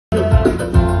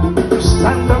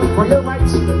Stand up for your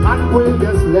rights, and we'll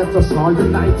just let us all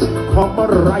unite. Come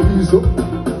and rise up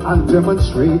and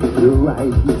demonstrate your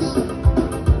rights.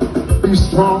 Be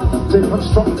strong, take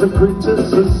constructive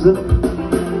criticism.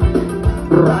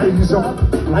 Rise up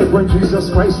like when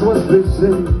Jesus Christ was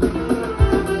risen.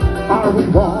 All we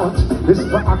want is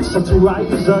for AXA to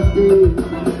rise again.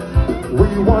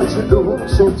 We want to know,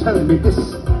 so tell me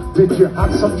this. Did you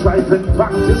have some driving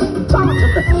practice? Talk to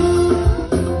me.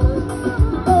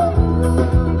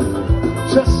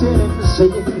 Just sitting to say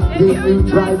it, the new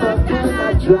driver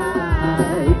cannot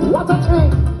drive. What a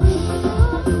thing!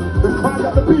 The cry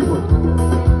of the people.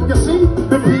 You see,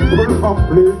 the people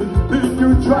complaining, the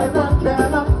new driver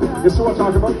cannot. You see what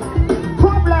I'm talking about?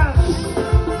 Problems!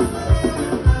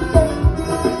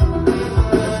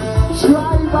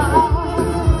 Driver!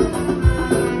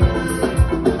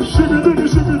 Shibidi,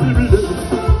 shibidi,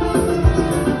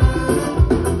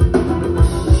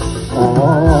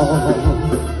 oh,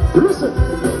 listen.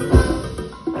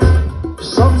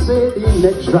 Some say the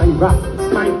next driver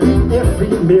might be a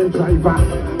female driver.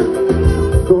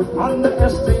 Don't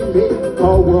underestimate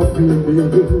our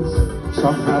feelings.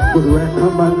 Some have good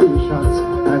recommendations,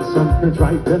 and some can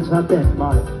drive better than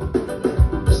mine.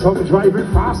 Some drive it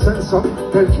fast and some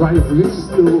can drive it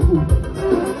slow.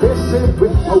 They say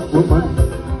without woman,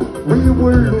 we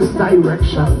will lose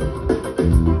direction.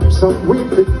 Some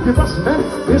women give us men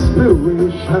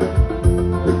inspiration.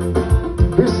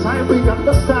 This time we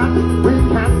understand we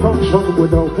can't function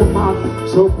with a woman.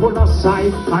 So pull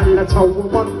aside and let a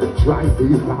woman drive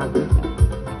the van.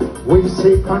 We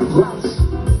say congrats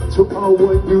to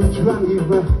our new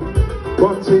driver,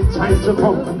 but in time to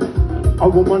come, a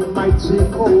woman might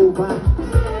take over.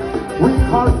 We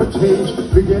call for change,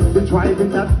 we get the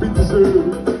driving that we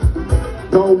deserve.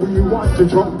 Now we want to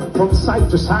jump from side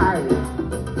to side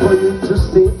for you to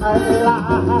stay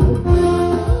alive.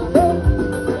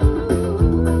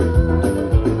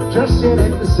 Just sit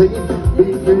and sing, the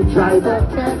new driver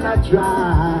cannot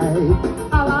drive.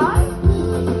 Alive?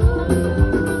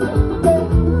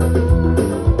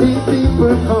 The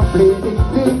people complaining,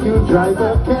 the new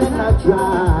driver cannot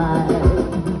drive.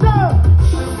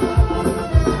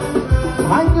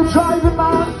 Mind the driving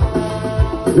man,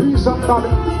 he's up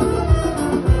coming.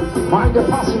 Mind the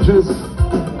passengers,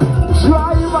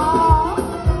 driver.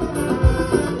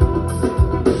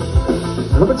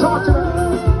 Let me talk to me.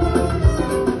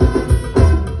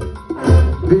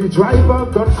 The driver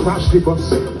done crashed the bus,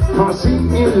 cause he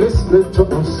ain't listening to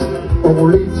us.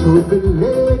 Only to the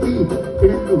lady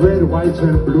in red, white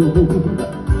and blue.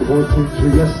 Putting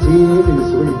GST in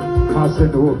his way, cause they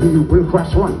know he will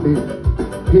crash one day.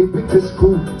 He picked his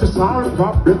crew to solve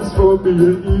problems for me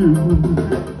and you.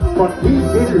 But he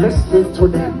ain't listening to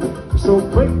them, so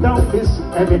breakdown is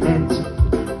evident.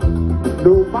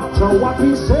 No matter what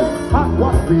we say and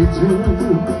what we do,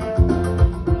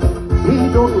 he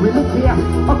don't really care.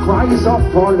 Our cries are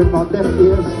falling on their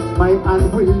ears. My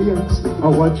Aunt Williams,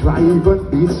 our driver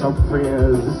needs some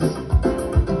prayers.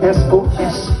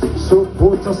 SOS, so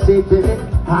put us taking it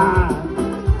hard.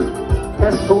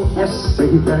 SOS, say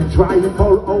he can drive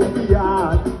all over the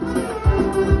yard.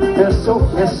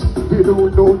 SOS, you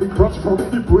don't know the clutch from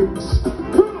the brakes.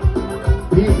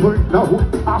 People now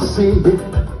are saying,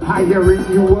 hiring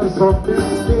you was a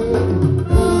mistake.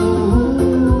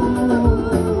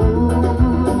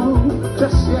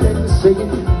 Just hearing you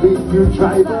singing, the new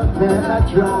driver cannot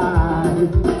drive.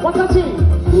 What does he?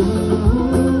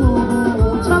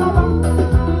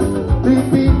 The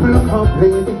people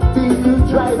complaining, the new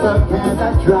driver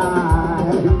cannot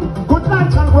drive. Good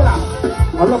night, Anguilla.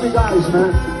 I love you guys,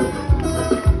 man.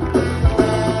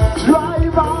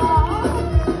 Driver.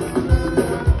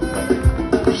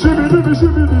 Shibidi,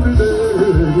 shibidi,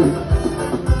 shibidi.